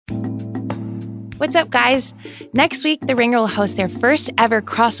What's up, guys? Next week, The Ringer will host their first ever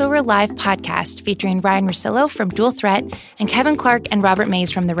crossover live podcast featuring Ryan Russillo from Dual Threat and Kevin Clark and Robert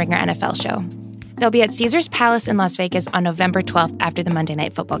Mays from The Ringer NFL show. They'll be at Caesars Palace in Las Vegas on November 12th after the Monday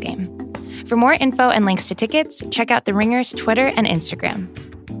Night Football game. For more info and links to tickets, check out The Ringer's Twitter and Instagram.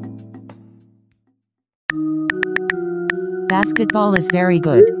 Basketball is very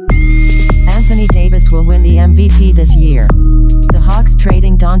good. Anthony Davis will win the MVP this year. The Hawks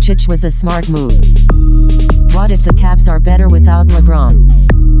trading Doncic was a smart move. What if the Cavs are better without LeBron?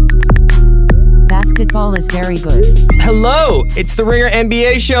 Basketball is very good. Hello, it's the Ringer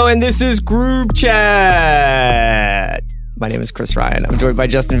NBA show, and this is Group Chat. My name is Chris Ryan. I'm joined by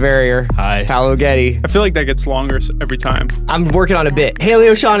Justin Verrier. Hi. Paolo Uggetti. I feel like that gets longer every time. I'm working on a bit. Haley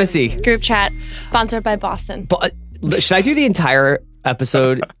O'Shaughnessy. Group Chat, sponsored by Boston. But should I do the entire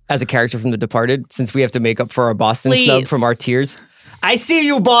episode as a character from The Departed, since we have to make up for our Boston snub from our tears? I see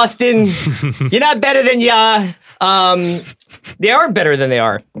you, Boston. You're not better than ya. They aren't better than they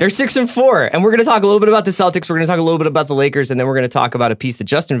are. They're 6-4. And we're going to talk a little bit about the Celtics. We're going to talk a little bit about the Lakers. And then we're going to talk about a piece that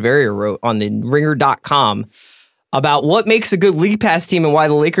Justin Verrier wrote on the ringer.com about what makes a good League Pass team and why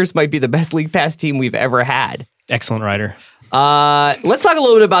the Lakers might be the best League Pass team we've ever had. Excellent writer. Let's talk a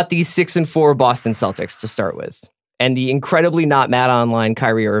little bit about these 6-4 Boston Celtics to start with. And the incredibly not mad online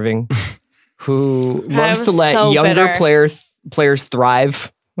Kyrie Irving, who loves to let younger players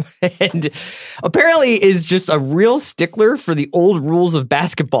thrive. And apparently is just a real stickler for the old rules of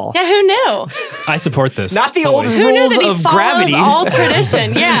basketball. Yeah, who knew? I support this. Not the old Who knew rules that he of follows gravity. all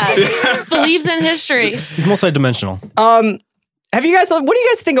tradition? Yeah, just believes in history. He's multidimensional. What do you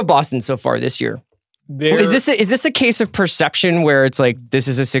guys think of Boston so far this year? Is this a case of perception where it's like this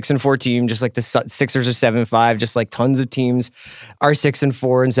is a 6-4 team, just like the Sixers are 7-5, just like tons of teams are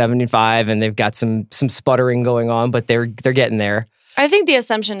 6-4 and 7-5, and they've got some sputtering going on, but they're getting there. I think the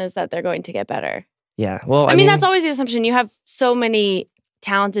assumption is that they're going to get better. Yeah, well, I mean that's always the assumption. You have so many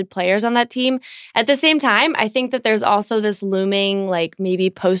talented players on that team. At the same time, I think that there's also this looming, like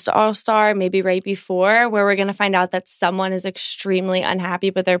maybe post All-Star, maybe right before, where we're going to find out that someone is extremely unhappy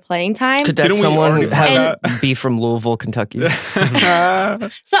with their playing time. Could that someone be from Louisville, Kentucky?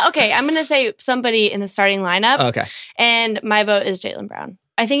 So, okay, I'm going to say somebody in the starting lineup. Okay. And my vote is Jaylen Brown.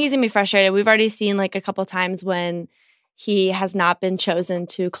 I think he's going to be frustrated. We've already seen like a couple times when he has not been chosen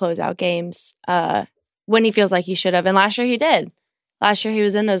to close out games when he feels like he should have. And last year he did. Last year he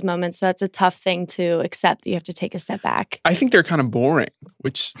was in those moments, so that's a tough thing to accept. You have to take a step back. I think they're kind of boring,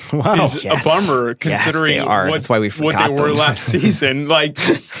 which is a bummer considering That's why we forgot what they were last season. Like,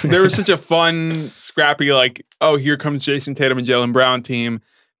 there was such a fun, scrappy, like, oh, here comes Jason Tatum and Jaylen Brown team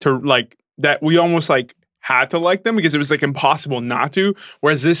to like that. We almost like had to like them because it was like impossible not to.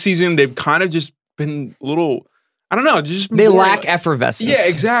 Whereas this season they've kind of just been a little, I don't know, they lack effervescence. Yeah,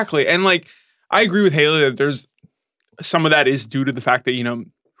 exactly. And like, I agree with Haley that there's some of that is due to the fact that, you know,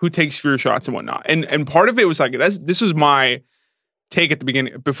 who takes fewer shots and whatnot. And part of it was like, this was my take at the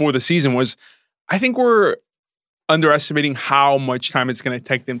beginning, before the season was, I think we're underestimating how much time it's going to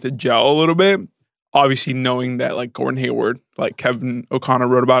take them to gel a little bit. Obviously knowing that like Gordon Hayward, like Kevin O'Connor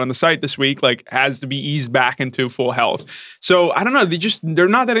wrote about on the site this week, like has to be eased back into full health. So I don't know. They're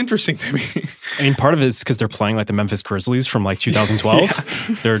not that interesting to me. I mean, part of it is because they're playing like the Memphis Grizzlies from like 2012.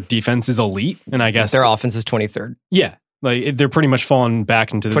 Yeah. Their defense is elite. And I guess their offense is 23rd. Yeah. Like they're pretty much falling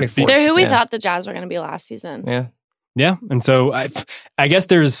back into the 24th. They're who we thought the Jazz were going to be last season. Yeah. Yeah. And so I guess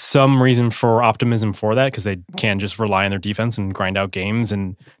there's some reason for optimism for that because they can just rely on their defense and grind out games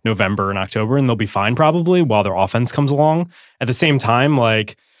in November and October, and they'll be fine probably while their offense comes along. At the same time,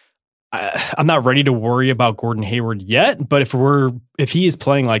 like I'm not ready to worry about Gordon Hayward yet, but if he is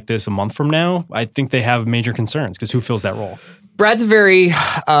playing like this a month from now, I think they have major concerns because who fills that role? Brad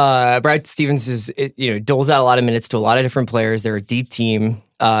Stevens is, doles out a lot of minutes to a lot of different players. They're a deep team.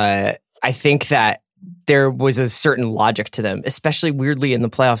 I think that there was a certain logic to them, especially weirdly in the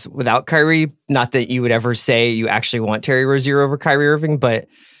playoffs without Kyrie. Not that you would ever say you actually want Terry Rozier over Kyrie Irving, but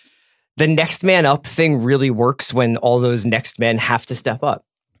the next man up thing really works when all those next men have to step up.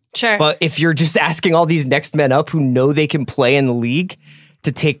 Sure. But if you're just asking all these next men up who know they can play in the league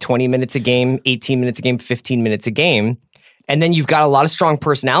to take 20 minutes a game, 18 minutes a game, 15 minutes a game, and then you've got a lot of strong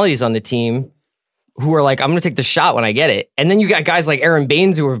personalities on the team who are like, I'm going to take the shot when I get it. And then you got guys like Aaron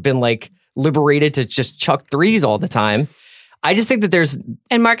Baines who have been like liberated to just chuck threes all the time. I just think that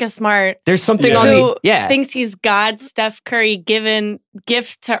and Marcus Smart, there's something thinks he's God's Steph Curry given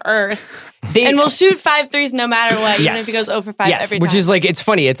gift to earth, and will shoot 5 threes no matter what, even if he goes 0 for 5 every time. Which is like, it's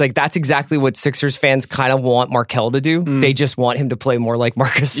funny. It's like that's exactly what Sixers fans kind of want Markelle to do. They just want him to play more like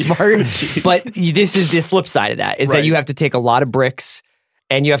Marcus Smart. But this is the flip side of that: is that you have to take a lot of bricks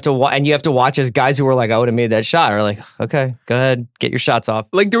And you have to watch as guys who were like, I would have made that shot, are like, okay, go ahead, get your shots off.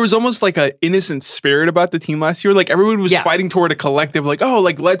 Like there was almost like an innocent spirit about the team last year. Like everyone was fighting toward a collective, like, oh,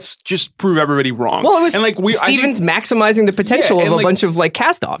 like let's just prove everybody wrong. Well, it was and like Stevens maximizing the potential of a bunch of like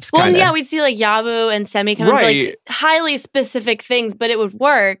cast-offs. Well, and we'd see like Yabu and Semi come in with like highly specific things, but it would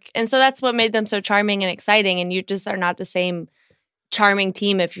work. And so that's what made them so charming and exciting. And you just are not the same charming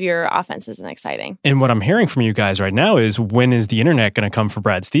team if your offense isn't exciting. And what I'm hearing from you guys right now is, when is the internet going to come for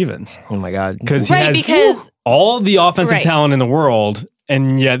Brad Stevens? Oh my God. Because he has all the offensive talent in the world,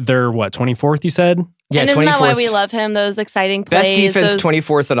 and yet they're, 24th, you said? Yeah, and isn't 24th. That why we love him? Those exciting plays. Best defense,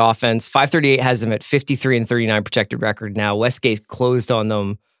 24th in offense. 538 has them at 53-39 projected record now. Westgate closed on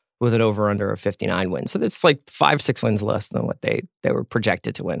them with an over-under of 59 wins. So that's like 5-6 wins less than what they were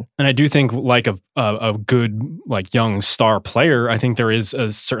projected to win. And I do think like a good like young star player, I think there is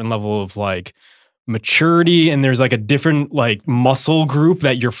a certain level of like maturity, and there's like a different like muscle group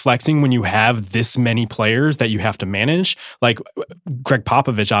that you're flexing when you have this many players that you have to manage. Like Greg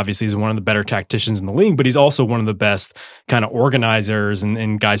Popovich obviously is one of the better tacticians in the league, but he's also one of the best kind of organizers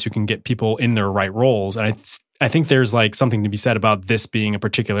and guys who can get people in their right roles. And I think there's like something to be said about this being a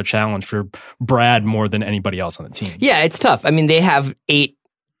particular challenge for Brad more than anybody else on the team. Yeah, it's tough. I mean, they have eight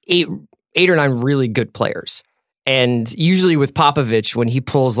or nine really good players. And usually with Popovich, when he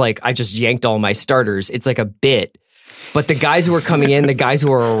pulls like, I just yanked all my starters, it's like a bit. But the guys who are coming in, the guys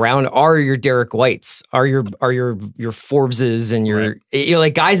who are around are your Derek Whites, are your Forbeses and your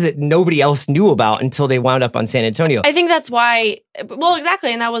like guys that nobody else knew about until they wound up on San Antonio. I think that's why, well,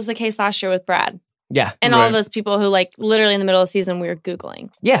 exactly. And that was the case last year with Brad. Yeah. And all of those people who like literally in the middle of the season we were Googling.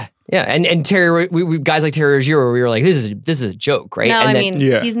 Yeah. Yeah. And Terry, we guys like Terry Rozier, we were like, this is a joke, right? No, and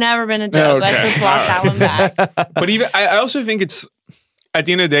he's never been a joke. Okay. Let's just walk that one back. But even I also think it's, at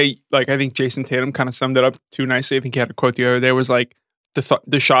the end of the day, like I think Jason Tatum kind of summed it up too nicely. I think he had a quote the other day was like,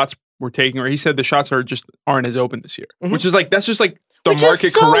 the shots we're taking, or he said the shots aren't as open this year, which is like, that's just like the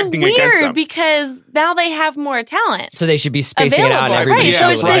market correcting against them. Because now they have more talent. So they should be spacing it out. And everybody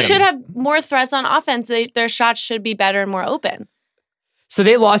they should have more threats on offense. Their shots should be better and more open. So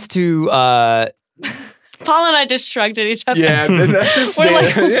they lost to... Paul and I just shrugged at each other. Yeah, that's just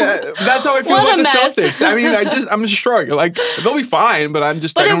that's how I feel about the Celtics. I mean, I'm just shrugging. Like they'll be fine, but I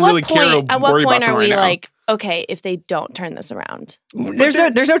don't really care or worry about them right now. At what point are we like, okay, if they don't turn this around? There's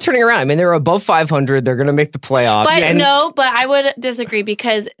no turning around. I mean, they're above 500. They're going to make the playoffs. But I would disagree,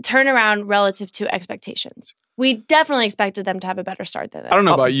 because turnaround relative to expectations. We definitely expected them to have a better start than this. I don't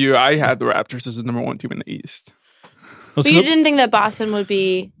know about you. I had the Raptors as the number one team in the East. But you didn't think that Boston would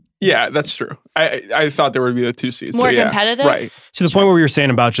be... Yeah, that's true. I thought there would be the 2 seeds. More competitive? Right. To the point where we were saying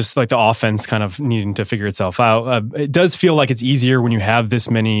about just like the offense kind of needing to figure itself out, it does feel like it's easier when you have this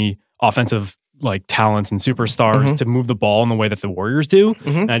many offensive like talents and superstars to move the ball in the way that the Warriors do.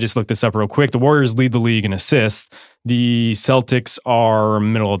 And I just looked this up real quick. The Warriors lead the league in assists. The Celtics are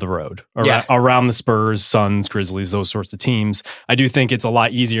middle of the road, around the Spurs, Suns, Grizzlies, those sorts of teams. I do think it's a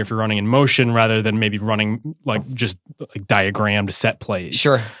lot easier if you're running in motion rather than maybe running like just like diagrammed set plays.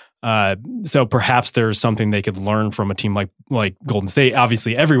 Sure. So perhaps there's something they could learn from a team like Golden State.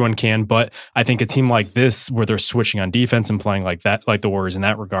 Obviously, everyone can, but I think a team like this, where they're switching on defense and playing like that, like the Warriors in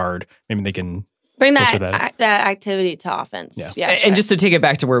that regard, maybe they can bring that activity to offense. Yeah, and just to take it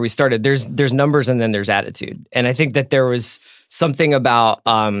back to where we started, there's numbers and then there's attitude, and I think that there was something about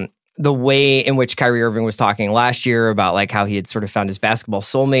the way in which Kyrie Irving was talking last year about like how he had sort of found his basketball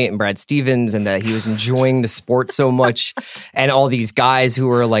soulmate in Brad Stevens, and that he was enjoying the sport so much, and all these guys who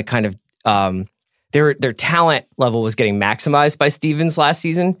were like kind of their talent level was getting maximized by Stevens last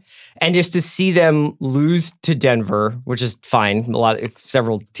season, and just to see them lose to Denver, which is fine.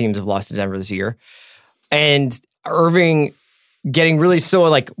 Several teams have lost to Denver this year, and Irving getting really so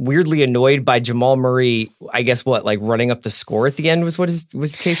like weirdly annoyed by Jamal Murray, I guess running up the score at the end was what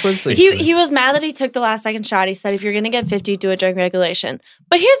his case was? Like, he was mad that he took the last second shot. He said, if you're going to get 50, do it during regulation.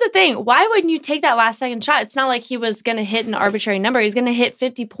 But here's the thing. Why wouldn't you take that last second shot? It's not like he was going to hit an arbitrary number. He was going to hit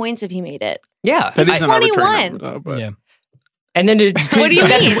 50 points if he made it. Yeah. He's 21. Yeah. And then what do you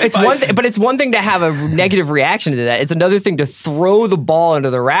mean? It's one thing, but it's one thing to have a negative reaction to that. It's another thing to throw the ball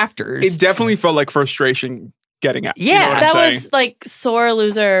into the rafters. It definitely felt like frustration getting at. Yeah, you know that was like sore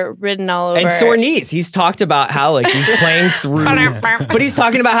loser written all over. And sore knees. He's talked about how like he's playing through, but he's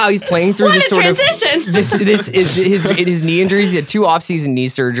talking about how he's playing through this sort transition. Of this is his knee injuries. He had 2 off-season knee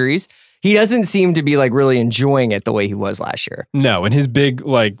surgeries. He doesn't seem to be like really enjoying it the way he was last year. No, and his big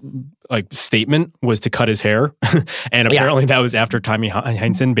like statement was to cut his hair, and apparently that was after Tommy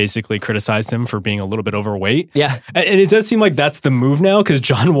Heinsohn basically criticized him for being a little bit overweight. Yeah, and it does seem like that's the move now, because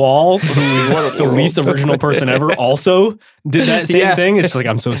John Wall, who is the least original person ever, also did that same thing. It's just like,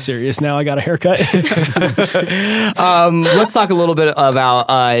 I'm so serious now. I got a haircut. Let's talk a little bit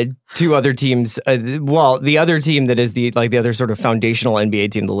about two other teams. The other team that is the other sort of foundational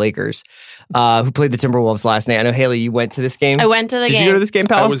NBA team, the Lakers, who played the Timberwolves last night. I know, Haley, you went to this game. I went to the game. Did you go to this game,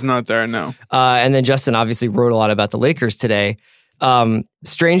 Paolo? I was not there, no. And then Justin obviously wrote a lot about the Lakers today.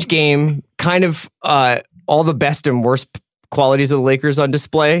 Strange game, kind of all the best and worst qualities of the Lakers on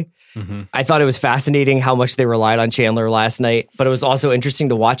display. Mm-hmm. I thought it was fascinating how much they relied on Chandler last night, but it was also interesting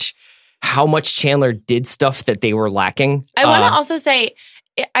to watch how much Chandler did stuff that they were lacking. I want to also say,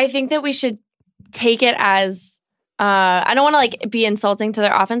 I think that we should take it as, I don't want to be insulting to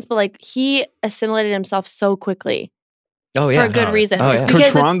their offense, but he assimilated himself so quickly. For good reasons.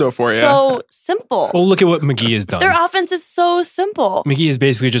 Because Coach Rondo for you. So simple. Well, look at what McGee has done. Their offense is so simple. McGee is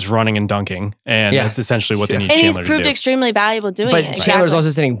basically just running and dunking, and that's essentially what they need Chandler to do. And he's proved extremely valuable doing it. But Chandler's also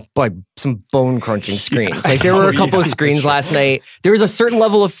setting some bone-crunching screens. There were a couple of screens last night. There was a certain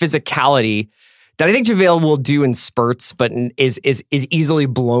level of physicality that I think JaVale will do in spurts, but is easily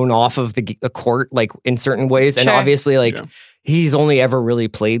blown off of the court, in certain ways. And obviously, he's only ever really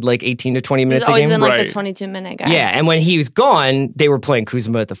played 18 to 20 minutes a game. He's always been the 22-minute guy. Yeah, and when he was gone, they were playing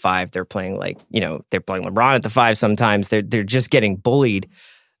Kuzma at the 5. They're playing they're playing LeBron at the 5 sometimes. They're just getting bullied.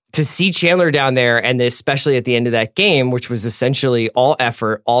 To see Chandler down there, and especially at the end of that game, which was essentially all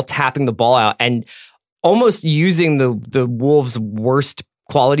effort, all tapping the ball out, and almost using the Wolves' worst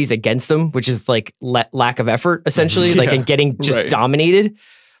qualities against them, which is lack of effort, essentially, and getting just dominated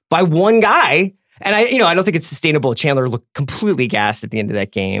by one guy. And I don't think it's sustainable. Chandler looked completely gassed at the end of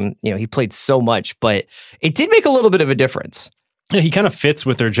that game. He played so much, but it did make a little bit of a difference. Yeah, he kind of fits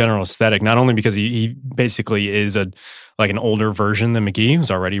with their general aesthetic, not only because he basically is an older version than McGee, who's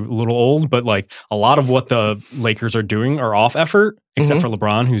already a little old, but a lot of what the Lakers are doing are off effort, except for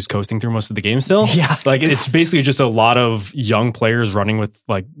LeBron, who's coasting through most of the game still. Yeah. It's basically just a lot of young players running with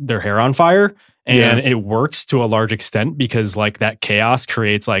their hair on fire. And it works to a large extent because that chaos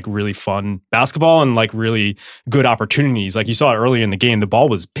creates really fun basketball and really good opportunities. You saw it earlier in the game, the ball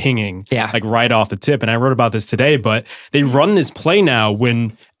was pinging right off the tip. And I wrote about this today, but they run this play now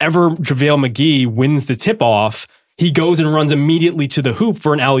whenever JaVale McGee wins the tip off, he goes and runs immediately to the hoop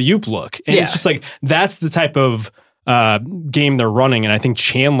for an alley-oop look. And it's just that's the type of game they're running. And I think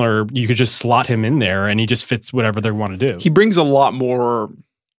Chandler, you could just slot him in there and he just fits whatever they want to do. He brings a lot more,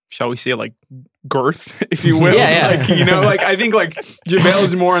 shall we say, girth, if you will. I think JaVale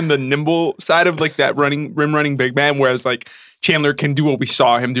is more on the nimble side of that rim running big man, whereas Chandler can do what we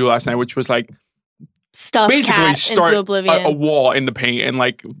saw him do last night, which was stuff basically Cat start into oblivion. A wall in the paint and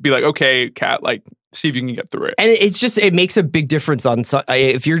be okay, Cat, see if you can get through it. And it makes a big difference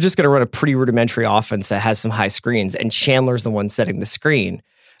if you're just going to run a pretty rudimentary offense that has some high screens and Chandler's the one setting the screen.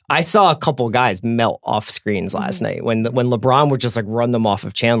 I saw a couple guys melt off screens last night when LeBron would just run them off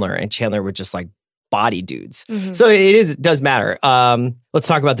of Chandler and Chandler would just body dudes. Mm-hmm. So it does matter. Let's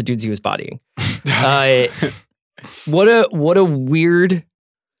talk about the dudes he was bodying. What a weird,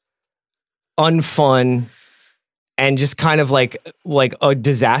 unfun, and just kind of like a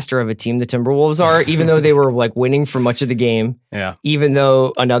disaster of a team the Timberwolves are, even though they were winning for much of the game. Yeah. Even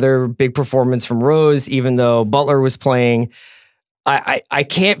though another big performance from Rose, even though Butler was playing. I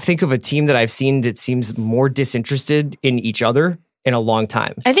can't think of a team that I've seen that seems more disinterested in each other in a long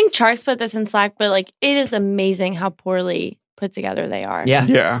time. I think Charks put this in Slack, but it is amazing how poorly put together they are.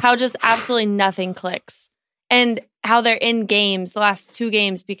 Yeah. How just absolutely nothing clicks. And how they're in games, the last 2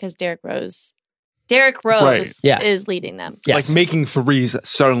 games, because Derrick Rose is leading them. Yes. Making threes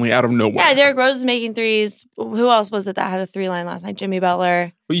suddenly out of nowhere. Yeah, Derrick Rose is making threes. Who else was it that had a 3-line last night? Jimmy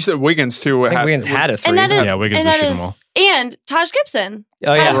Butler. Well, you said Wiggins too. Wiggins had a 3. And that is, Wiggins was shooting them all. And Taj Gibson.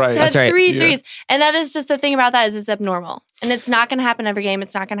 Oh yeah, right. Had That's right. 3 threes. And that is just the thing about that is it's abnormal. And it's not going to happen every game.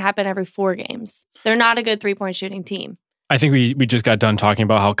 It's not going to happen every 4 games. They're not a good 3-point shooting team. I think we just got done talking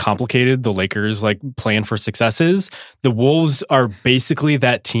about how complicated the Lakers plan for success is. The Wolves are basically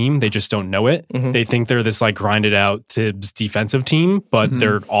that team. They just don't know it. Mm-hmm. They think they're this grinded out Tibbs defensive team, but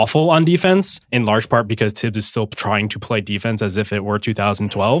they're awful on defense in large part because Tibbs is still trying to play defense as if it were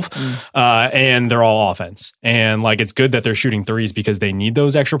 2012. And they're all offense. And it's good that they're shooting threes because they need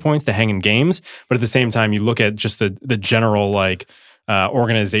those extra points to hang in games. But at the same time, you look at just the general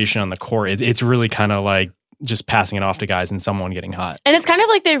organization on the court. It's really kind of just passing it off to guys and someone getting hot. And it's kind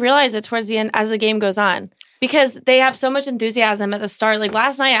of they realize it towards the end as the game goes on because they have so much enthusiasm at the start.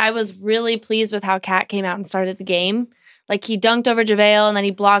 Last night, I was really pleased with how Cat came out and started the game. He dunked over JaVale and then he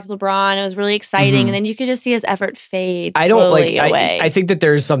blocked LeBron. It was really exciting. And then you could just see his effort fade slowly away. I think that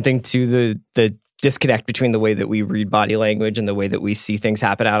there's something to the disconnect between the way that we read body language and the way that we see things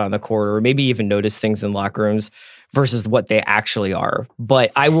happen out on the court or maybe even notice things in locker rooms versus what they actually are.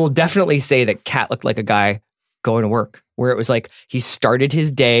 But I will definitely say that Cat looked like a guy going to work, where it was like he started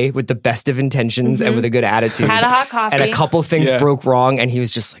his day with the best of intentions and with a good attitude. Had a hot coffee. And a couple things broke wrong, and he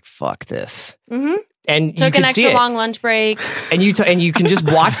was just like, fuck this. And took an extra long lunch break. And you you can just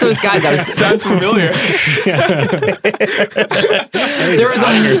watch those guys. Sounds familiar. There was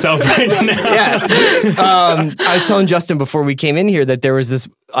on yourself right now. I was telling Justin before we came in here that there was this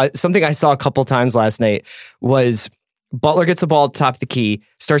something I saw a couple times last night was Butler gets the ball at the top of the key,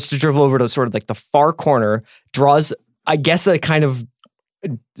 starts to dribble over to sort of like the far corner, draws, I guess, a kind of,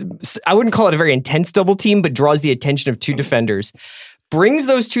 I wouldn't call it a very intense double team, but draws the attention of two defenders, brings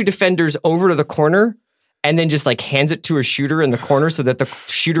those two defenders over to the corner, and then just like hands it to a shooter in the corner so that the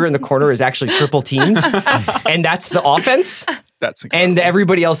shooter in the corner is actually triple teamed. And that's the offense. That's incredible. And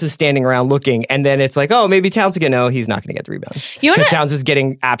everybody else is standing around looking. And then it's like, oh, maybe Towns again. No, he's not going to get the rebound. Because Towns was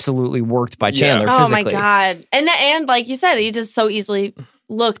getting absolutely worked by Chandler physically. Oh my God. And like you said, he just so easily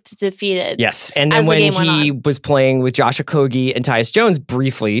looked defeated. Yes. And then when he was playing with Josh Okogie and Tyus Jones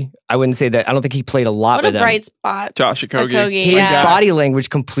briefly, I wouldn't say that, I don't think he played a lot with them. What a bright spot. Josh Okogie. His body language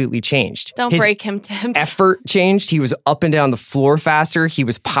completely changed. Don't break him, Tim. Effort changed. He was up and down the floor faster. He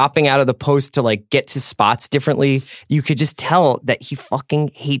was popping out of the post to like get to spots differently. You could just tell that he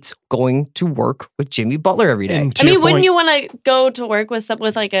fucking hates going to work with Jimmy Butler every day. I mean, wouldn't you want to go to work with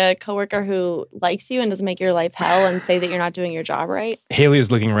like a coworker who likes you and doesn't make your life hell and say that you're not doing your job right? Haley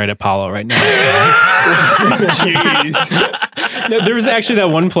is looking right at Paolo right now. Jeez. No, there was actually that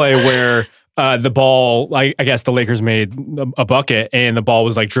one play where the ball, I guess the Lakers made a bucket and the ball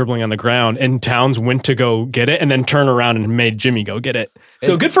was like dribbling on the ground and Towns went to go get it and then turned around and made Jimmy go get it.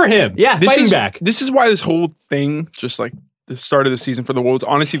 So good for him. Yeah. Fighting back. This is why this whole thing, just like the start of the season for the Wolves,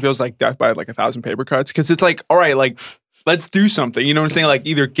 honestly feels like death by like 1,000 paper cuts. Because it's like, all right, like, let's do something. You know what I'm saying? Like,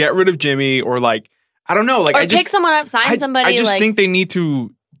 either get rid of Jimmy or like, I don't know. Like, or pick someone up, sign somebody. I just think they need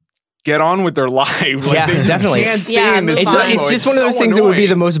to get on with their life. Like, they definitely. Can't stay in this it's just one of those things that would be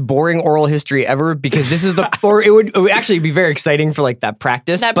the most boring oral history ever because this is or it would actually be very exciting for like that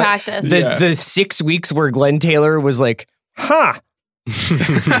practice. The 6 weeks where Glenn Taylor was like, huh.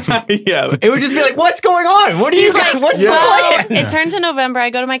 It would just be like, what's going on? What are you like, what's the plan? It turned to November.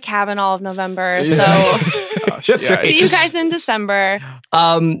 I go to my cabin all of November. So see you guys in December.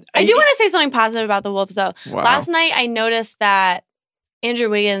 I do want to say something positive about the Wolves though. Wow. Last night I noticed that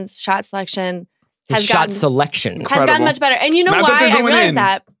Andrew Wiggins' shot selection has gotten much better. And you know why I realized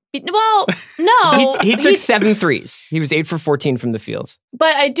that? Well, no. he took 7 threes. He was 8 for 14 from the field.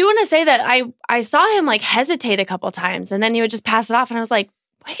 But I do want to say that I saw him like hesitate a couple times and then he would just pass it off. And I was like,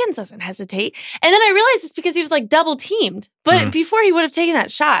 Wiggins doesn't hesitate. And then I realized it's because he was like double teamed. But before he would have taken that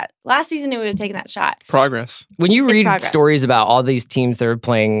shot. Last season he would have taken that shot. Progress. When you read stories about all these teams that are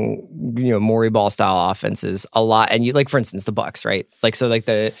playing, Morey ball style offenses a lot, and you like, for instance, the Bucks, right? Like, so like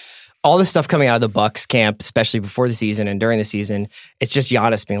all the stuff coming out of the Bucks camp, especially before the season and during the season, it's just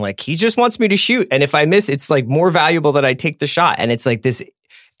Giannis being like, he just wants me to shoot. And if I miss, it's like more valuable that I take the shot. And it's like this,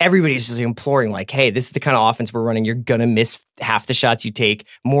 everybody's just imploring like, hey, this is the kind of offense we're running. You're going to miss half the shots you take.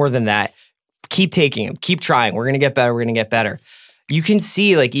 More than that, keep taking them. Keep trying. We're going to get better. We're going to get better. You can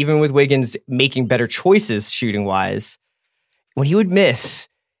see like even with Wiggins making better choices shooting wise, when he would miss,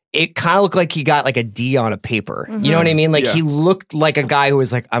 it kind of looked like he got like a D on a paper. Mm-hmm. You know what I mean? Like he looked like a guy who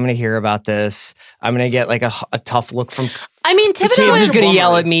was like, I'm going to hear about this. I'm going to get like a tough look from... I mean, Thibodeau is going to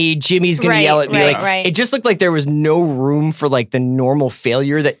yell at me. Jimmy's going to yell at me. It just looked like there was no room for like the normal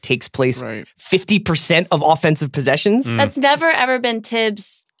failure that takes place 50% of offensive possessions. That's never ever been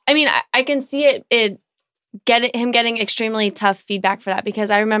Tibbs. I mean, I can see him getting extremely tough feedback for that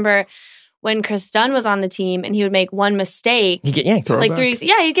because I remember when Chris Dunn was on the team and he would make one mistake, he'd get yanked. Like he'd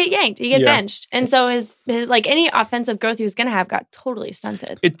get yanked. He'd get benched. And so his like any offensive growth he was going to have got totally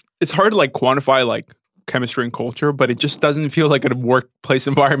stunted. It's hard to like quantify like chemistry and culture, but it just doesn't feel like a workplace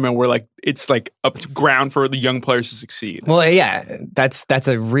environment where like it's like up to ground for the young players to succeed. Well, yeah, that's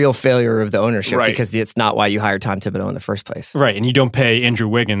a real failure of the ownership because it's not why you hired Tom Thibodeau in the first place. Right, and you don't pay Andrew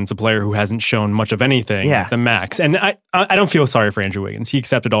Wiggins, a player who hasn't shown much of anything, the max. And I don't feel sorry for Andrew Wiggins. He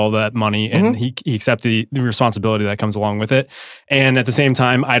accepted all that money and he accepted the responsibility that comes along with it. And at the same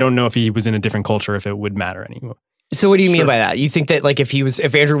time, I don't know if he was in a different culture, if it would matter anymore. So what do you mean by that? You think that like if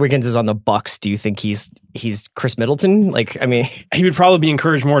Andrew Wiggins is on the Bucks, do you think he's Chris Middleton? Like, I mean, he would probably be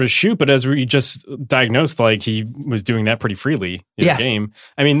encouraged more to shoot, but as we just diagnosed, like he was doing that pretty freely in the game.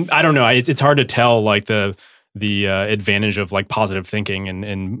 I mean, I don't know. It's hard to tell like the advantage of like positive thinking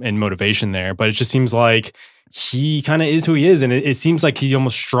and motivation there. But it just seems like he kind of is who he is. And it seems like he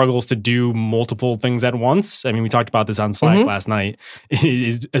almost struggles to do multiple things at once. I mean, we talked about this on Slack last night.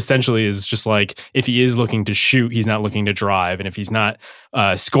 It essentially is just like, if he is looking to shoot, he's not looking to drive. And if he's not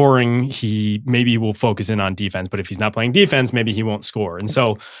scoring, he maybe will focus in on defense. But if he's not playing defense, maybe he won't score. And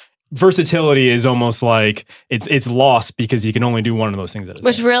so versatility is almost like it's lost because he can only do one of those things at a time.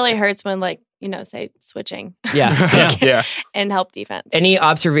 Which really hurts when, like, say switching. Yeah. And help defense. Any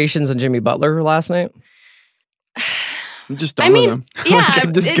observations on Jimmy Butler last night? I'm just done with him. Yeah.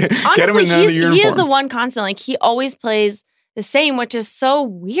 Get him in the uniform. He is the one constant. Like, he always plays the same, which is so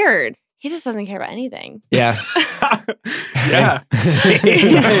weird. He just doesn't care about anything. Yeah. Yeah.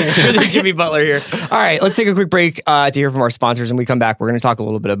 The Jimmy Butler here. All right, let's take a quick break to hear from our sponsors. And when we come back, we're going to talk a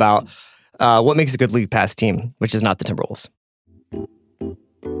little bit about what makes a good League Pass team, which is not the Timberwolves.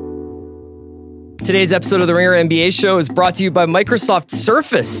 Today's episode of the Ringer NBA Show is brought to you by Microsoft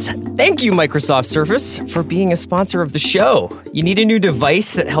Surface. Thank you, Microsoft Surface, for being a sponsor of the show. You need a new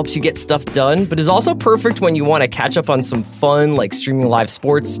device that helps you get stuff done, but is also perfect when you want to catch up on some fun, like streaming live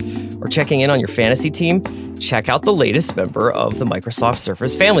sports or checking in on your fantasy team. Check out the latest member of the Microsoft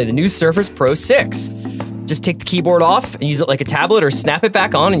Surface family, the new Surface Pro 6. Just take the keyboard off and use it like a tablet, or snap it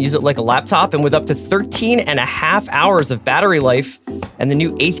back on and use it like a laptop. And with up to 13 and a half hours of battery life and the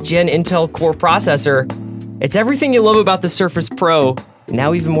new 8th gen Intel Core processor, it's everything you love about the Surface Pro,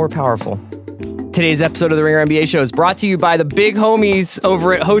 now even more powerful. Today's episode of the Ringer NBA Show is brought to you by the big homies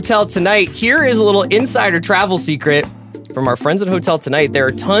over at Hotel Tonight. Here is a little insider travel secret from our friends at Hotel Tonight. There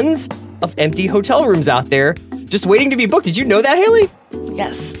are tons of empty hotel rooms out there just waiting to be booked. Did you know that, Haley?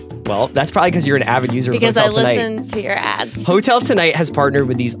 Yes. Well, that's probably because you're an avid user of Hotel Tonight. Because I listen to your ads. Hotel Tonight has partnered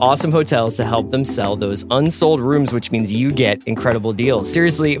with these awesome hotels to help them sell those unsold rooms, which means you get incredible deals.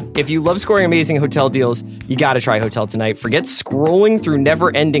 Seriously, if you love scoring amazing hotel deals, you got to try Hotel Tonight. Forget scrolling through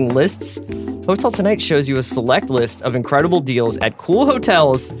never-ending lists. Hotel Tonight shows you a select list of incredible deals at cool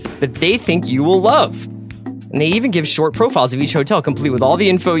hotels that they think you will love. And they even give short profiles of each hotel, complete with all the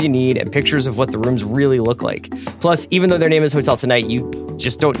info you need and pictures of what the rooms really look like. Plus, even though their name is Hotel Tonight, you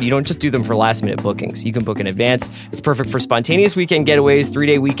don't just do them for last-minute bookings. You can book in advance. It's perfect for spontaneous weekend getaways,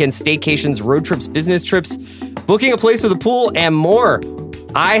 3-day weekends, staycations, road trips, business trips, booking a place with a pool, and more.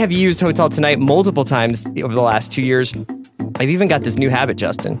 I have used Hotel Tonight multiple times over the last 2 years. I've even got this new habit,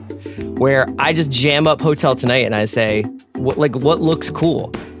 Justin, where I just jam up Hotel Tonight and I say, what looks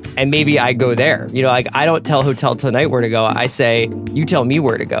cool? And maybe I go there. I don't tell Hotel Tonight where to go. I say, you tell me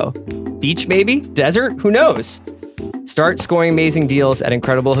where to go. Beach, maybe? Desert? Who knows? Start scoring amazing deals at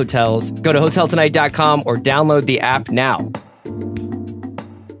incredible hotels. Go to hoteltonight.com or download the app now.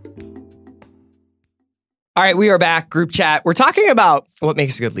 All right, we are back. Group chat. We're talking about what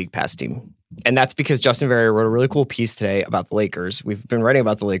makes a good League Pass team. And that's because Justin Verrier wrote a really cool piece today about the Lakers. We've been writing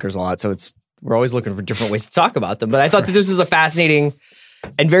about the Lakers a lot, so we're always looking for different ways to talk about them. But I thought that this was a fascinating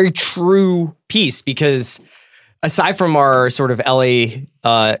and very true piece, because aside from our sort of LA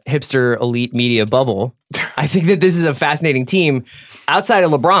hipster elite media bubble, I think that this is a fascinating team outside of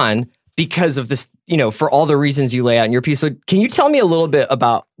LeBron because of this, for all the reasons you lay out in your piece. So can you tell me a little bit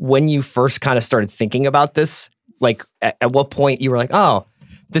about when you first kind of started thinking about this? Like at what point you were like, oh,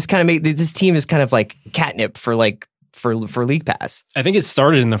 this team is kind of like catnip for League Pass. I think it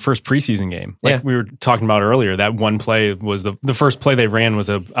started in the first preseason game. We were talking about earlier, that one play was the first play they ran was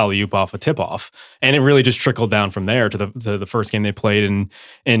a alley-oop off a tip-off. And it really just trickled down from there to the first game they played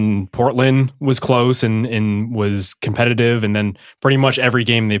in Portland was close and was competitive. And then pretty much every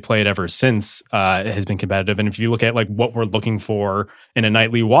game they played ever since has been competitive. And if you look at like what we're looking for in a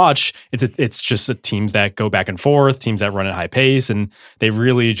nightly watch, it's just teams that go back and forth, teams that run at high pace, and they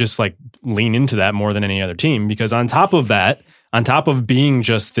really just like lean into that more than any other team. Because on top of being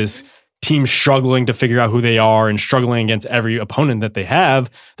just this team struggling to figure out who they are and struggling against every opponent that they have,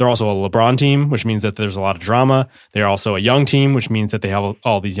 they're also a LeBron team, which means that there's a lot of drama. They're also a young team, which means that they have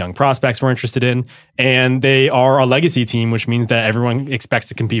all these young prospects we're interested in. And they are a legacy team, which means that everyone expects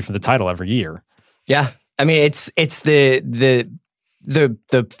to compete for the title every year. Yeah. I mean, it's the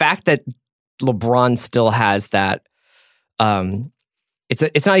fact that LeBron still has that,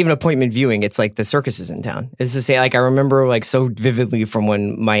 It's not even appointment viewing. It's like the circus is in town. It's to say, like, I remember like so vividly from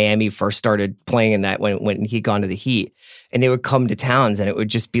when Miami first started playing in that, when he'd gone to the Heat, and they would come to towns and it would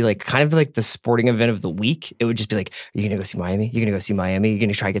just be like kind of like the sporting event of the week. It would just be like, are you going to go see Miami? You're going to go see Miami? You're going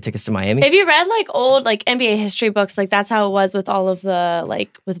to try to get tickets to Miami? Have you read like old like NBA history books? Like that's how it was with all of the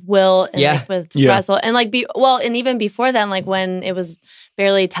like with Will and like, with Russell. And like, and even before then, like when it was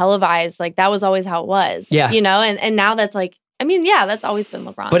barely televised, like that was always how it was. Yeah. And now that's like, I mean, yeah, that's always been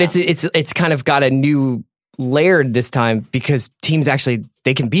LeBron. But it's kind of got a new layered this time because teams actually,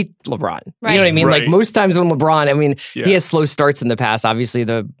 they can beat LeBron. Right. You know what I mean? Right. Like most times when LeBron, I mean, Yeah. he has slow starts in the past. Obviously,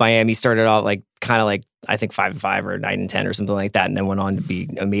 the Miami started out like kind of like, I think 5-5 or 9-10 or something like that, and then went on to be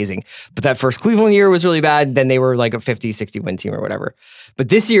amazing. But that first Cleveland year was really bad. Then they were like a 50-60 win team or whatever. But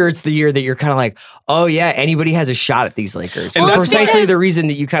this year, it's the year that you're kind of like, oh yeah, anybody has a shot at these Lakers. And And that's precisely because- the reason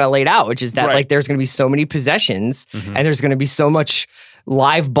that you kind of laid out, which is that Right. like there's going to be so many possessions and there's going to be so much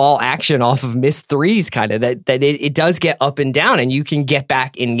live ball action off of missed threes kind of that it does get up and down and you can get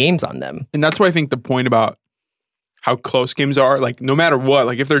back in games on them. And that's why I think the point about how close games are, like no matter what,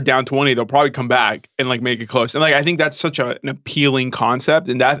 like if they're down 20, they'll probably come back and like make it close. And like I think that's such an appealing concept.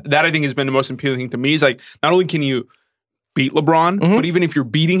 And that I think has been the most appealing thing to me is like not only can you beat LeBron, but even if you're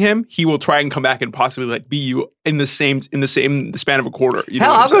beating him, he will try and come back and possibly like beat you in the same span of a quarter. You know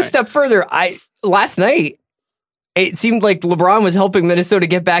Hell, what I'm I'll go a saying? step further. Last night it seemed like LeBron was helping Minnesota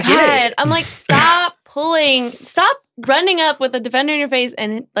get back in God, it. I'm like, stop running up with a defender in your face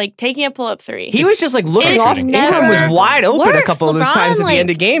and like taking a pull-up three. He was just like looking It off. Ingram was never wide open a works, couple of those LeBron, times at the like, end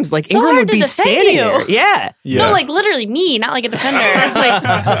of games. Like so Ingram hard would to be defend standing you. there. Yeah. Yeah. No, like literally me, not like a defender.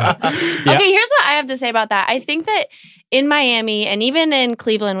 Like, okay, here's what I have to say about that. I think that in Miami and even in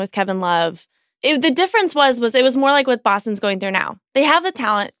Cleveland with Kevin Love, the difference was it was more like what Boston's going through now. They have the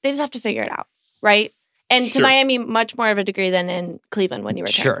talent. They just have to figure it out, right? And to Sure. Miami, much more of a degree than in Cleveland when you were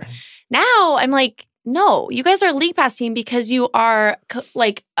there. Sure. Now I'm like, no, you guys are a league pass team because you are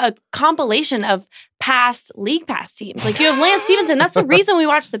like a compilation of past league pass teams. Like you have Lance Stevenson. That's the reason we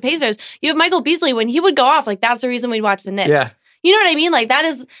watch the Pacers. You have Michael Beasley. When he would go off, like that's the reason we'd watch the Knicks. Yeah. You know what I mean? Like that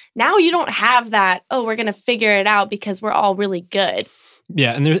is, now you don't have that, oh, we're going to figure it out because we're all really good.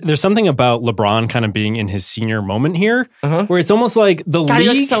 Yeah, and there's something about LeBron kind of being in his senior moment here, where it's almost like the God,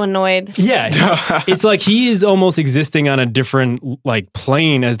 league. he looks so annoyed. Yeah, it's like he is almost existing on a different like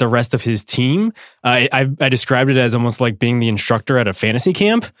plane as the rest of his team. I described it as almost like being the instructor at a fantasy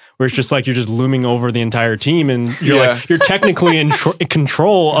camp, where it's just like you're just looming over the entire team, and you're technically in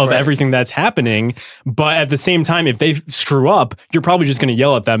control of everything that's happening. But at the same time, if they screw up, you're probably just going to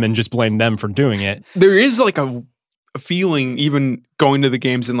yell at them and just blame them for doing it. There is like a feeling, even going to the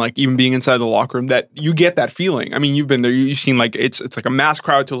games and like even being inside the locker room, that you get that feeling. I mean, you've been there, you've seen like it's like a mass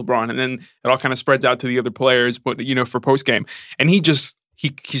crowd to LeBron, and then it all kind of spreads out to the other players, but you know, for post game, and he just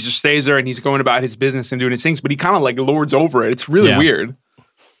stays there and he's going about his business and doing his things, but he kind of like lords over it. It's really weird.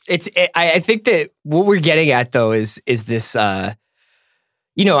 I think that what we're getting at though is this.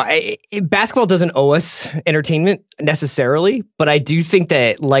 Basketball doesn't owe us entertainment necessarily, but I do think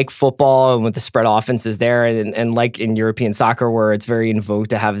that like football and with the spread offenses there and like in European soccer where it's very in vogue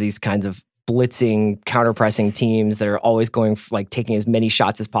to have these kinds of blitzing, counter-pressing teams that are always going like taking as many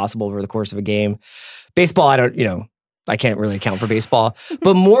shots as possible over the course of a game. Baseball, I can't really account for baseball,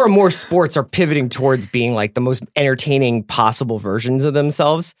 but more and more sports are pivoting towards being like the most entertaining possible versions of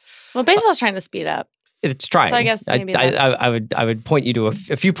themselves. Well, baseball's trying to speed up. It's trying. So I guess maybe I would point you to a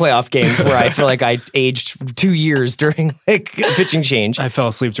few playoff games where I feel like I aged 2 years during like a pitching change. I fell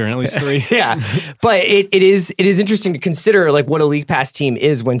asleep during at least 3. Yeah, but it is interesting to consider like what a league pass team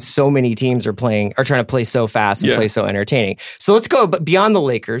is when so many teams are trying to play so fast and play so entertaining. So let's go beyond the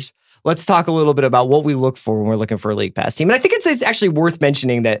Lakers. Let's talk a little bit about what we look for when we're looking for a league pass team. And I think it's actually worth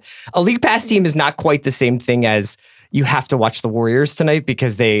mentioning that a league pass team is not quite the same thing as you have to watch the Warriors tonight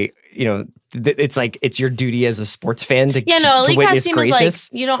because they, it's like it's your duty as a sports fan to a league pass witness team greatness. is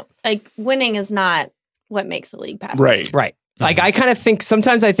like, you don't like winning is not what makes a league pass Right. team. Right. Like I kind of think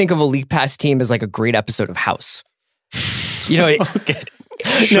sometimes I think of a league pass team as like a great episode of House. Okay.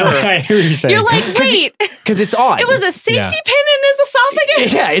 No, I hear what you're saying. You're like, wait, Because it's on. it was a safety pin in his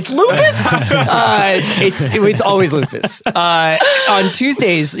esophagus? Yeah, it's lupus. It's always lupus. On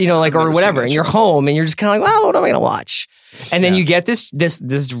Tuesdays, or whatever, and you're home and you're just kind of like, well, what am I going to watch? And then you get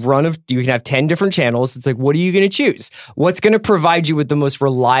this run of, you can have 10 different channels. It's like, what are you going to choose? What's going to provide you with the most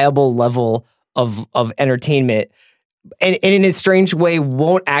reliable level of entertainment? And in a strange way,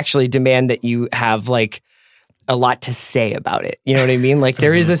 won't actually demand that you have like a lot to say about it. You know what I mean? Like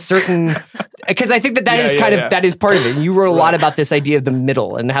there is a certain, because I think that is that is part of it. And you wrote a lot about this idea of the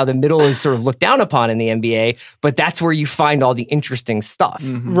middle and how the middle is sort of looked down upon in the NBA, but that's where you find all the interesting stuff.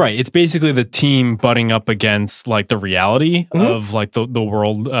 Right. It's basically the team butting up against like the reality of like the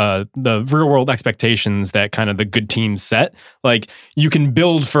world, the real world expectations that kind of the good teams set. Like you can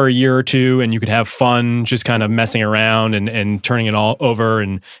build for a year or two and you could have fun just kind of messing around and turning it all over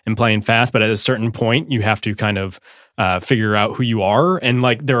and playing fast. But at a certain point, you have to kind of figure out who you are. And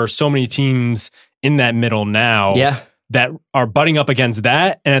like there are so many teams in that middle now that are butting up against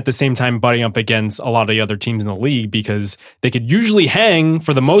that and at the same time butting up against a lot of the other teams in the league because they could usually hang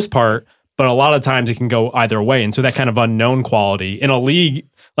for the most part, but a lot of times it can go either way. And so that kind of unknown quality in a league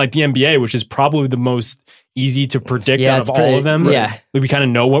like the NBA, which is probably the most easy to predict out of all of them. Yeah. We kind of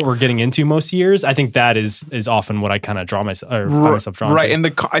know what we're getting into most years. I think that is often what I kind of find myself drawn to. Right. And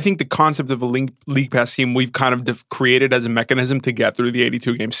I think the concept of a league pass team we've kind of created as a mechanism to get through the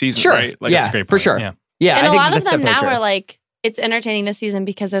 82 game season. Sure. Right. That's a great point. For sure. Yeah. And I a think lot of that's them now definitely are true. like, it's entertaining this season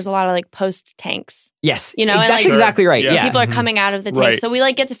because there's a lot of like post tanks. Yes. You know, and, that's like, exactly right. Yeah. Yeah. People are coming out of the tank. Right. So we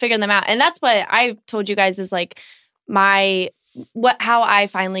like get to figure them out. And that's what I told you guys is like how I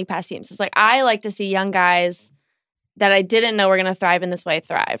find league pass teams. It's like I like to see young guys that I didn't know were going to thrive in this way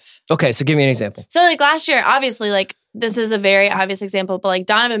thrive. Okay, so give me an example. So like last year, obviously, like this is a very obvious example, but like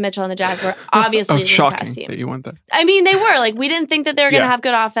Donovan Mitchell and the Jazz were obviously a league pass shocking team. that you want that. I mean, they were like we didn't think that they were going to Yeah. have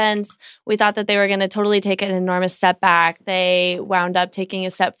good offense. We thought that they were going to totally take an enormous step back. They wound up taking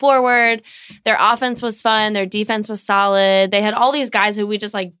a step forward. Their offense was fun. Their defense was solid. They had all these guys who we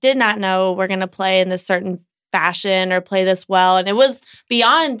just like did not know were going to play in this certain fashion or play this well, and it was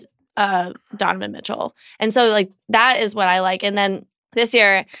beyond Donovan Mitchell. And so like that is what I like. And then this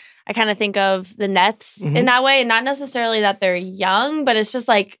year I kind of think of the Nets in that way, and not necessarily that they're young, but it's just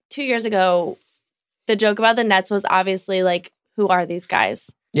like 2 years ago, the joke about the Nets was obviously like, who are these guys?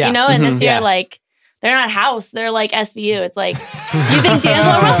 Yeah. You know, and this year, Yeah. like, they're not House. They're like SVU. It's like, you think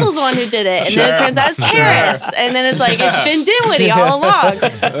D'Angelo Russell's the one who did it. And then it turns out it's Karis. And then it's like, it's been Dinwiddie all along.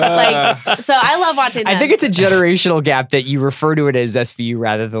 Like, so I love watching them. I think it's a generational gap that you refer to it as SVU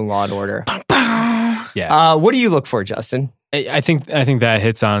rather than Law and Order. Yeah. What do you look for, Justin? I think that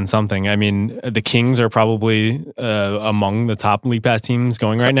hits on something. I mean, the Kings are probably among the top league pass teams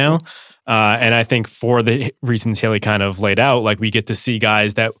going right now. And I think for the reasons Haley kind of laid out, like we get to see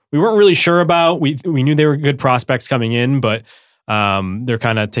guys that we weren't really sure about. We knew they were good prospects coming in, but they're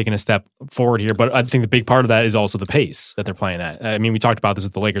kind of taking a step forward here. But I think the big part of that is also the pace that they're playing at. I mean, we talked about this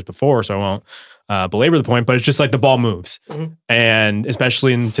with the Lakers before, so I won't belabor the point, but it's just like the ball moves. And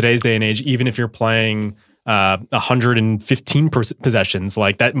especially in today's day and age, even if you're playing 115 possessions,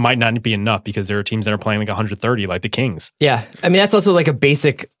 like that might not be enough because there are teams that are playing like 130, like the Kings. Yeah. I mean, that's also like a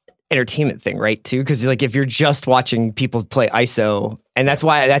basic entertainment thing, right? Too, because like if you're just watching people play ISO, and that's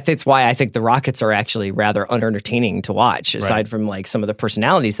why I think the Rockets are actually rather unentertaining to watch. Aside from like some of the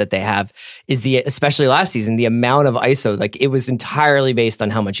personalities that they have, is especially last season the amount of ISO. Like it was entirely based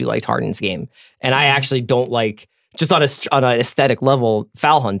on how much you liked Harden's game, and I actually don't like just on an aesthetic level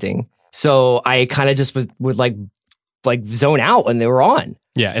foul hunting. So I kind of just would like zone out when they were on.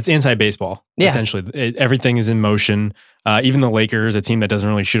 Yeah, it's anti-baseball, essentially. Everything is in motion. Even the Lakers, a team that doesn't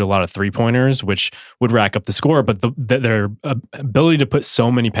really shoot a lot of three-pointers, which would rack up the score, but their ability to put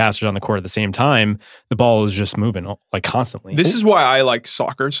so many passers on the court at the same time, the ball is just moving like constantly. This is why I like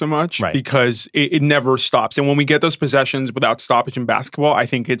soccer so much, because it never stops. And when we get those possessions without stoppage in basketball, I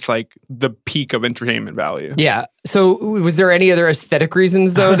think it's like the peak of entertainment value. Yeah. So was there any other aesthetic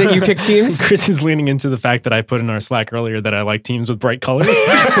reasons, though, that you picked teams? Chris is leaning into the fact that I put in our Slack earlier that I like teams with bright colors.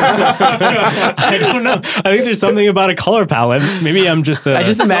 I don't know. I think there's something about a color palette. Maybe I'm just I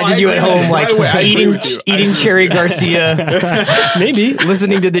just imagine you at home like eating Cherry Garcia, maybe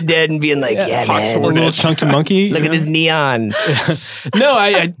listening to The Dead and being like, yeah man, a little chunky monkey. Look at this neon. No,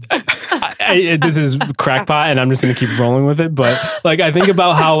 I this is crackpot, and I'm just going to keep rolling with it. But like, I think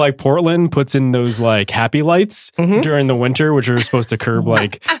about how like Portland puts in those like happy lights during the winter, which are supposed to curb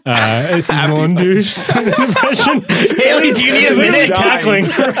like seasonal induced depression. Haley, do you need a minute? Cackling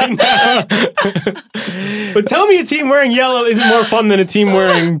right now. But tell me, a team wearing yellow isn't more fun than a team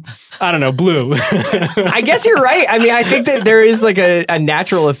wearing, I don't know, blue. I guess you're right. I mean, I think that there is like a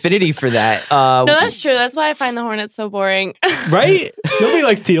natural affinity for that. No, that's true. That's why I find the Hornets so boring. Right? Nobody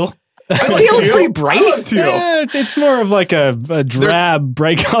likes teal. But teal is pretty bright. Teal. Yeah, it's more of like a drab,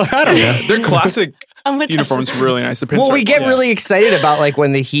 bright color. I don't know. Their classic I'm with uniforms are really nice. The Well, we pinstripe get ones. really excited about like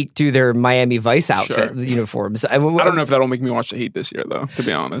when the Heat do their Miami Vice outfit uniforms. I don't know if that'll make me watch the Heat this year, though, to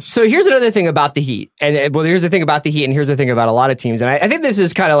be honest. So here's another thing about the Heat. And well, here's the thing about the Heat, and here's the thing about a lot of teams. And I think this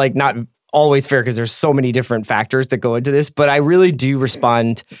is kind of like not always fair because there's so many different factors that go into this, but I really do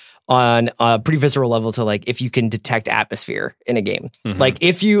respond on a pretty visceral level to like if you can detect atmosphere in a game. Like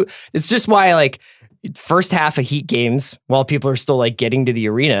it's just why like first half of Heat games while people are still like getting to the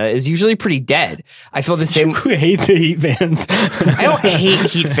arena is usually pretty dead. I feel the same. I hate the Heat fans. I don't hate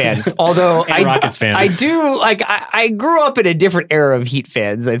Heat fans, although Rockets fans. I do like. I grew up in a different era of Heat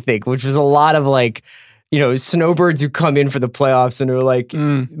fans, I think, which was a lot of like snowbirds who come in for the playoffs and are like,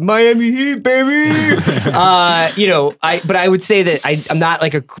 Miami Heat, baby. But I would say that I'm not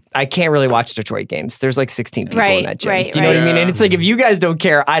I can't really watch Detroit games. There's like 16 people in that gym. Do you know what I mean? And it's like, if you guys don't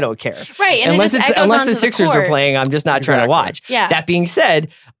care, I don't care. Right. And unless the Sixers are playing, I'm just not trying to watch. Yeah. That being said,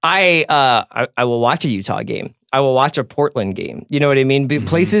 I will watch a Utah game. I will watch a Portland game. You know what I mean?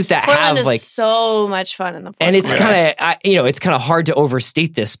 Places that Portland have is so much fun in the and it's kind of it's kind of hard to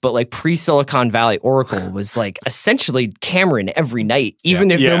overstate this, but like pre-Silicon Valley Oracle was like essentially Cameron every night, even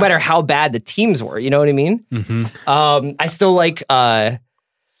if no matter how bad the teams were. You know what I mean? I still like.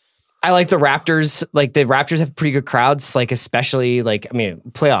 I like the Raptors. Like the Raptors have pretty good crowds. Like especially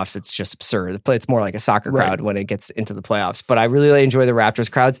playoffs. It's just absurd. It's more like a soccer crowd when it gets into the playoffs. But I really enjoy the Raptors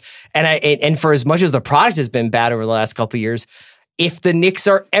crowds. And for as much as the product has been bad over the last couple of years, if the Knicks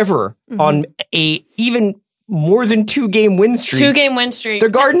are ever on a even more than 2-game win streak. Their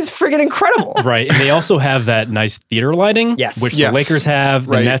garden's friggin' incredible. Right. And they also have that nice theater lighting, which the Lakers have,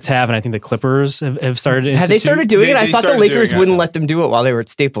 the Nets have, and I think the Clippers have started to Have they started doing it? I thought the Lakers wouldn't let them do it while they were at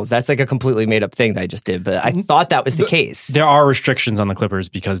Staples. That's like a completely made up thing that I just did, but I thought that was the case. There are restrictions on the Clippers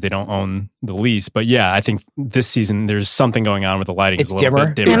because they don't own the lease, but yeah, I think this season there's something going on with the lighting. It's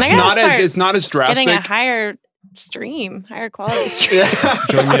dimmer. It's not as drastic. Getting a higher quality stream.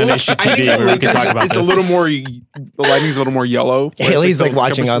 Join me on HGTV where we can talk about it's this. the lighting's a little more yellow. Haley's like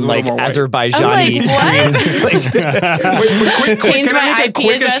watching on like Azerbaijani streams. Change my IP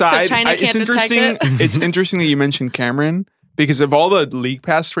address so China can't detect it. It's interesting that you mentioned Cameron. Because of all the league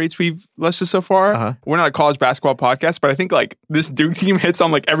pass traits we've listed so far, we're not a college basketball podcast, but I think like this Duke team hits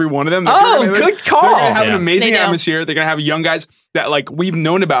on like every one of them. Good call. They're gonna have an amazing atmosphere. They're gonna have young guys that like we've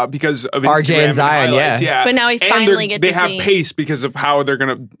known about because of Instagram RJ and Zion, yeah. But now we finally get to see. They have pace because of how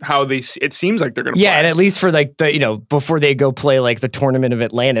it seems like they're gonna play. And at least for like the before they go play like the tournament of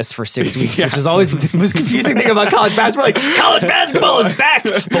Atlantis for 6 weeks, which is always the most confusing thing about college basketball. Like college basketball is back,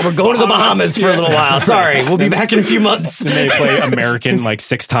 but we're going to the Bahamas for a little while. Sorry, we'll be back in a few months. They play American like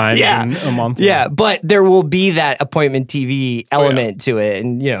 6 times in a month. Yeah, but there will be that appointment TV element to it.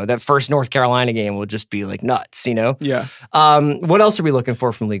 And, that first North Carolina game will just be like nuts, Yeah. What else are we looking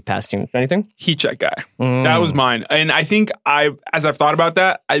for from League Pass teams? Anything? Heat check guy. That was mine. And I think as I've thought about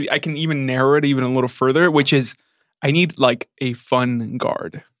that, I can even narrow it even a little further, which is I need like a fun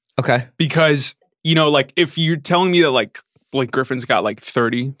guard. Okay. Because, like if you're telling me that like Blake Griffin's got like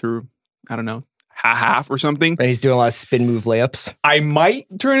 30 through, I don't know, half or something. And he's doing a lot of spin move layups. I might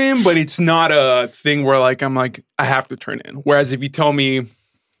turn in, but it's not a thing where like I'm like, I have to turn in. Whereas if you tell me,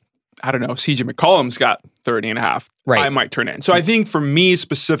 I don't know, CJ McCollum's got 30 and a half, I might turn in. So I think for me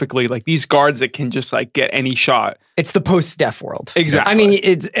specifically, like these guards that can just like get any shot. It's the post-Steph world. Exactly. I mean,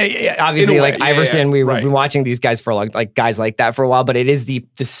 it's obviously like Iverson, we've been watching these guys for guys like that for a while, but it is the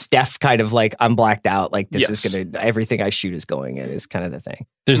Steph kind of like, I'm blacked out. Like this is going to, everything I shoot is going in is kind of the thing.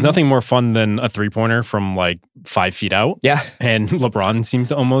 There's nothing more fun than a 3-pointer from like 5 feet out. Yeah. And LeBron seems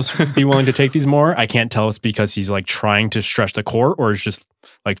to almost be willing to take these more. I can't tell it's because he's like trying to stretch the court or it's just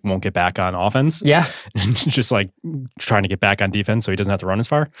like won't get back on offense. Yeah. Just like trying to get back on defense so he doesn't have to run as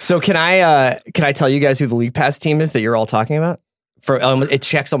far. So can I tell you guys who the League Pass team is that you're all talking about? For it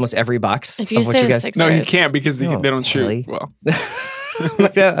checks almost every box. If you say the Sixers. No, you can't because they don't shoot well.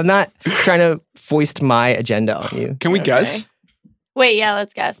 I'm not trying to foist my agenda on you. Can we guess? Wait, yeah,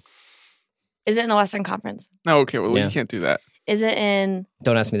 let's guess. Is it in the Western Conference? No, okay, well, you can't do that. Is it in...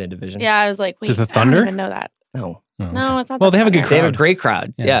 Don't ask me the division. Yeah, I was like, wait, is it the Thunder? I don't even know that. No. No, it's not. Well, they have a good crowd. They have a great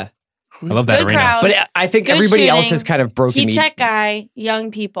crowd. Yeah. I love that Good arena. crowd. But I think Good everybody else shooting. has kind of broken me. Heat check guy, young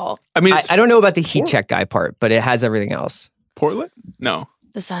people. I mean, I don't know about the heat check guy part, but it has everything else. Portland? No.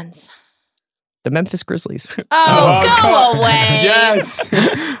 The Suns. The Memphis Grizzlies. Go away. Yes.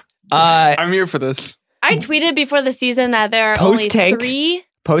 I'm here for this. I tweeted before the season that there are Post-tank. only 3.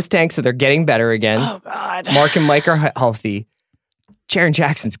 Post-tank, so they're getting better again. Oh, God. Mark and Mike are healthy. Jaren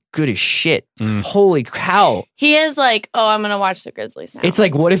Jackson's good as shit. Holy cow. He is like, I'm going to watch the Grizzlies now. It's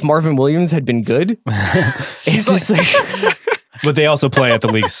like, what if Marvin Williams had been good? It's just like... But they also play at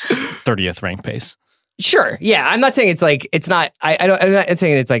the league's 30th ranked pace. Sure. Yeah. I'm not saying it's like, it's not, I'm not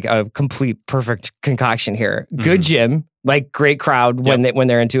saying it's like a complete perfect concoction here. Good gym, like great crowd when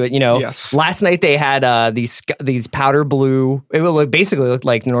they're into it, Yes. Last night they had these powder blue, it basically looked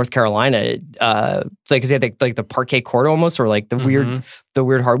like North Carolina, like, cause they had like the parquet court almost, or like the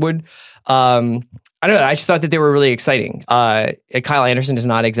weird hardwood. I don't know. I just thought that they were really exciting. Kyle Anderson is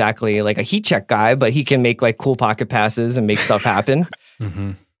not exactly like a heat check guy, but he can make like cool pocket passes and make stuff happen.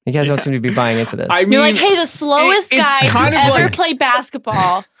 You guys don't seem to be buying into this. You're like, hey, the slowest guy to ever play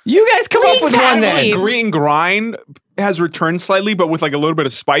basketball. You guys come up with one then. Green grind has returned slightly, but with like a little bit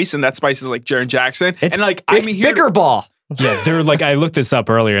of spice, and that spice is like Jaren Jackson. It's and like it's bigger ball. Yeah, they're like, I looked this up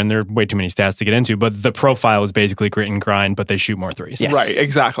earlier, and there are way too many stats to get into, but the profile is basically grit and grind, but they shoot more threes. Yes. Right,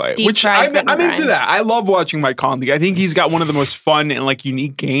 exactly. Deep Which fried I'm into grind. that. I love watching Mike Conley. I think he's got one of the most fun and like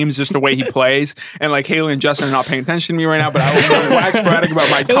unique games, just the way he plays. And like Haley and Justin are not paying attention to me right now, but I was wax poetic about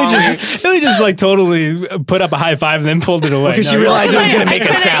Mike Conley. Haley just like totally put up a high five and then pulled it away. Because she realized it was going to make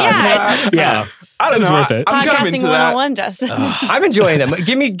a sound. Yeah. I don't know. worth it. I'm kind of Podcasting into that. 101, Justin. I'm enjoying them.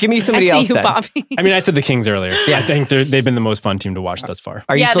 Give me somebody I else see you, then. Bobby. I mean, I said the Kings earlier. Yeah, I think they've been the most fun team to watch thus far.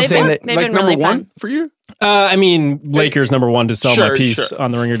 Are you still saying that? they've Like been number really one fun. for you? I mean, Lakers number one to sell my Sure, piece sure.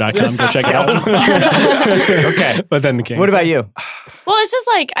 on theringer.com. Go check it out. Okay. But then the Kings. What about you? Well, it's just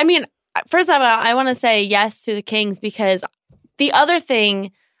like, I mean, first of all, I want to say yes to the Kings because the other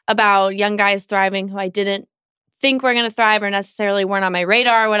thing about young guys thriving who I didn't think were going to thrive or necessarily weren't on my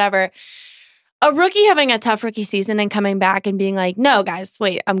radar or whatever, a rookie having a tough rookie season and coming back and being like, no, guys,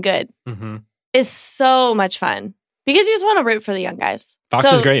 wait, I'm good, is so much fun because you just want to root for the young guys.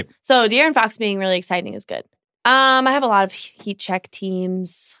 Fox is great. So De'Aaron Fox being really exciting is good. I have a lot of heat check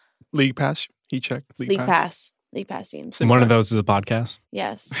teams. League Pass. He checked. League Pass teams. One of those is a podcast.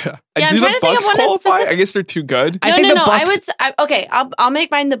 Yes. Yeah. Yeah, I'm Do trying the to think of Bucks one that's qualify? specific. I guess they're too good. I think the Bucks. Okay, I'll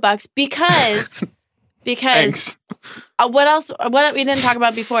make mine the Bucks because Thanks. what else? What we didn't talk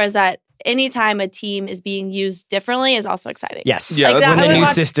about before is that anytime a team is being used differently is also exciting. Yes. Yeah, that's when I the would new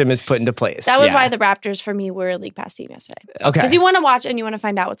watch- system is put into place. That was Yeah. why the Raptors for me were a League Pass team yesterday. Okay. Because you want to watch and you want to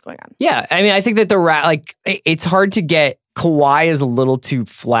find out what's going on. Yeah, I mean, I think that it's hard to get. Kawhi is a little too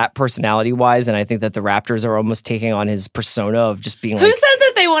flat personality wise, and I think that the Raptors are almost taking on his persona of just being Who like. said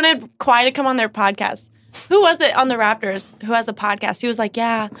that they wanted Kawhi to come on their podcast? Who was it on the Raptors who has a podcast? He was like,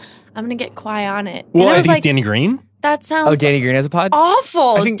 "Yeah, I'm gonna get Kawhi on it." Well, And I was think like, it's Danny Green. that sounds Oh, Danny Green has a pod?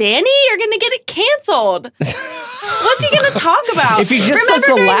 awful. I think- Danny, you're gonna get it canceled. What's he gonna talk about? If he just Remember does the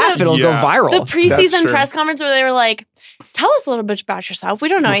during laugh, it'll go Yeah. viral. the That's preseason true. press conference where they were like, tell us a little bit about yourself. We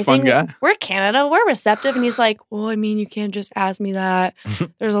don't know I'm a fun anything. guy. We're Canada. We're receptive. And he's like, well, I mean, you can't just ask me that.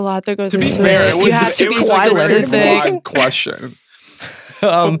 There's a lot that goes To into be fair, it. it was, You have to it be was like a very specific. broad question.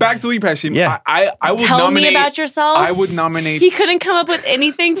 But back to League Pass team. Yeah. I would Tell nominate. me about yourself. I would nominate. He couldn't come up with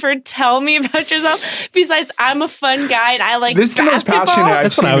anything for tell me about yourself besides I'm a fun guy and I like This is the most basketball. passionate I've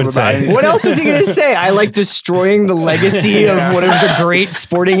That's what seen I would him about say. anything. What else was he going to say? I like destroying the legacy of one of the great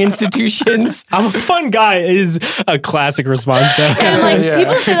sporting institutions. I'm a fun guy is a classic response. Though. And like Yeah,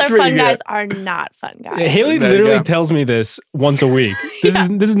 people say it's they're pretty fun good. guys are not fun guys. Haley There you literally go. tells me this once a week. This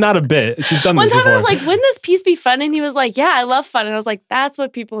is not a bit. She's done One this time before. I was like, wouldn't this piece be fun? And he was like, yeah, I love fun. And I was like, that's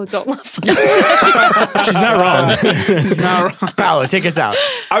what people who don't love fun say. she's not wrong. He's not wrong. Paolo, take us out.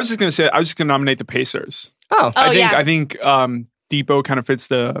 I was just gonna nominate the Pacers. Oh, I think Depot kind of fits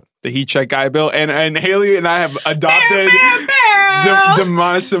the Heat check guy bill, and Haley and I have adopted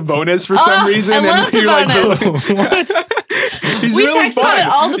Demonis Sabonis for some reason. I and love you're Sabonis. He's We really text fun. about it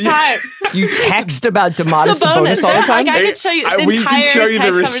all the time. you text about Demonis Sabonis all the time? Like, I could show you the We entire can show you the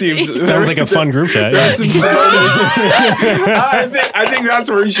text receipts. conversation. Sounds like a fun group chat. There's some Sabonis. I think that's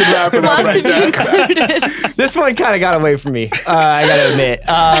where you should wrap it up Love to right be there. included. This one kind of got away from me. I got to admit.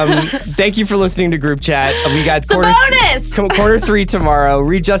 Thank you for listening to Group Chat. We got quarter 3 tomorrow.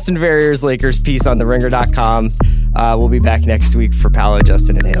 Read Justin Verrier's Lakers piece on theringer.com. We'll be back next week for Paolo,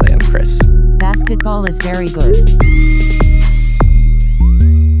 Justin, and Haley. I'm Chris. Basketball is very good.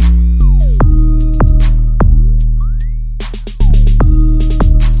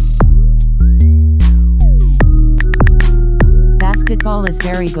 Basketball is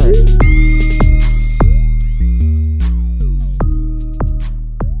very good.